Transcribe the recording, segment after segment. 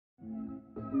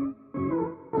With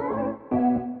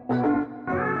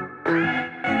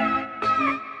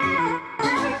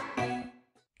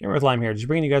Lime here, just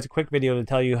bringing you guys a quick video to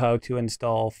tell you how to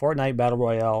install Fortnite Battle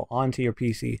Royale onto your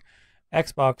PC.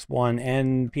 Xbox One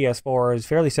and PS4 is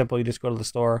fairly simple. You just go to the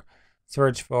store,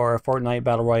 search for Fortnite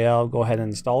Battle Royale, go ahead and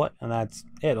install it, and that's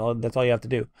it. That's all you have to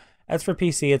do. As for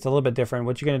PC, it's a little bit different.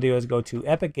 What you're going to do is go to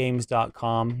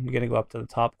epicgames.com. You're going to go up to the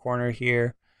top corner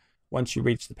here. Once you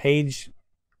reach the page,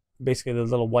 basically the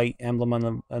little white emblem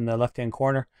on the left-hand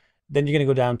corner, then you're going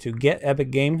to go down to Get Epic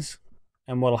Games.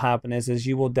 And what will happen is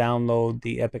you will download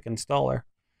the Epic installer.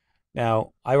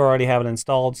 Now, I already have it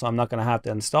installed, so I'm not going to have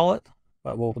to install it.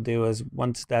 But what we'll do is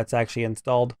once that's actually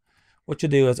installed, what you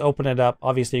do is open it up.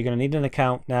 Obviously, you're going to need an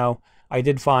account. Now, I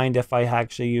did find if I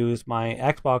actually use my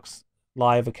Xbox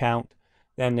Live account,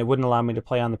 then it wouldn't allow me to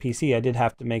play on the PC. I did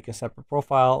have to make a separate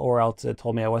profile, or else it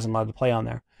told me I wasn't allowed to play on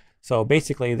there. So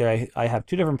basically, I have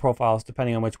two different profiles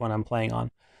depending on which one I'm playing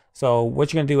on. So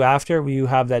what you're going to do after you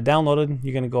have that downloaded,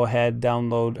 you're going to go ahead,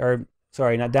 download, or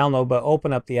sorry, not download, but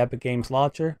open up the Epic Games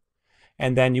launcher.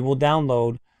 And then you will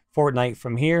download Fortnite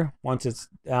from here. Once it's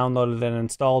downloaded and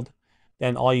installed,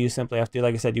 then all you simply have to do,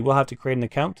 like I said, you will have to create an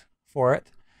account for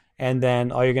it. And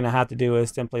then all you're going to have to do is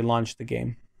simply launch the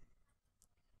game.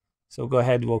 So go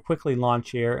ahead, we'll quickly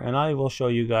launch here, and I will show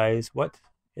you guys what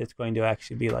it's going to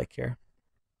actually be like here.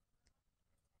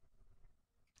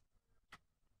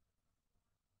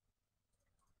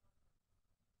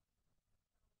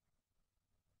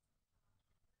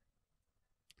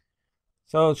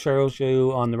 So it shows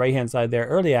you on the right hand side there,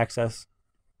 early access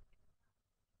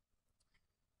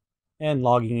and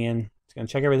logging in. It's going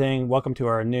to check everything. Welcome to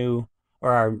our new,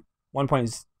 or our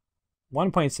 1.6.3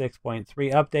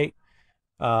 update.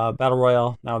 Battle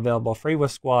Royale now available free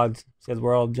with squads. It says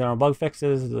world general bug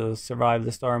fixes. The Survive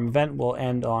the Storm event will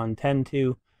end on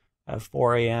 10/2 at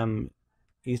 4 a.m.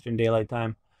 Eastern Daylight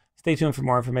Time. Stay tuned for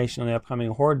more information on the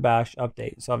upcoming Horde Bash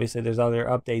update. So obviously there's other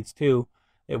updates too.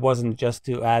 It wasn't just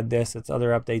to add this, it's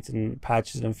other updates and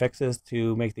patches and fixes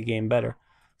to make the game better.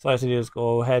 So all I have to do is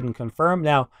go ahead and confirm.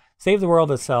 Now, Save the World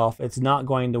itself, it's not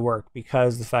going to work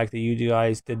because the fact that you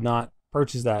guys did not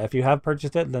purchase that. If you have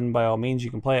purchased it, then by all means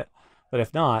you can play it. But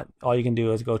if not, all you can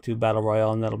do is go to Battle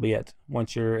Royale and that'll be it.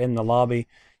 Once you're in the lobby,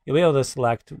 you'll be able to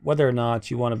select whether or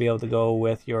not you want to be able to go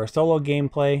with your solo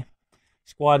gameplay,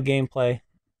 squad gameplay,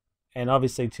 and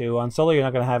obviously too, on solo you're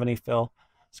not going to have any fill.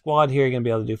 Squad here you're going to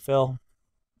be able to do fill.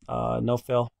 No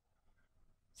fill.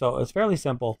 So it's fairly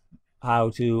simple how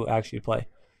to actually play.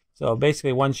 So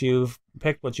basically once you've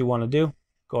picked what you want to do,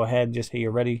 go ahead, just hit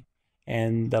you're ready,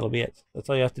 and that'll be it. That's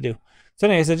all you have to do. So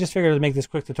anyways, I just figured to make this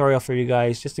quick tutorial for you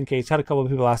guys, just in case. I had a couple of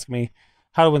people ask me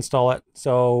how to install it.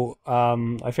 So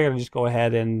I figured I'd just go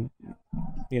ahead and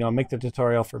make the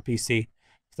tutorial for PC.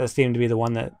 That seemed to be the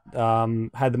one that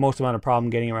had the most amount of problem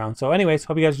getting around. So anyways,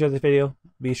 hope you guys enjoyed this video.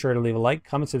 Be sure to leave a like,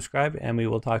 comment, subscribe, and we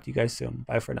will talk to you guys soon.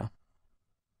 Bye for now.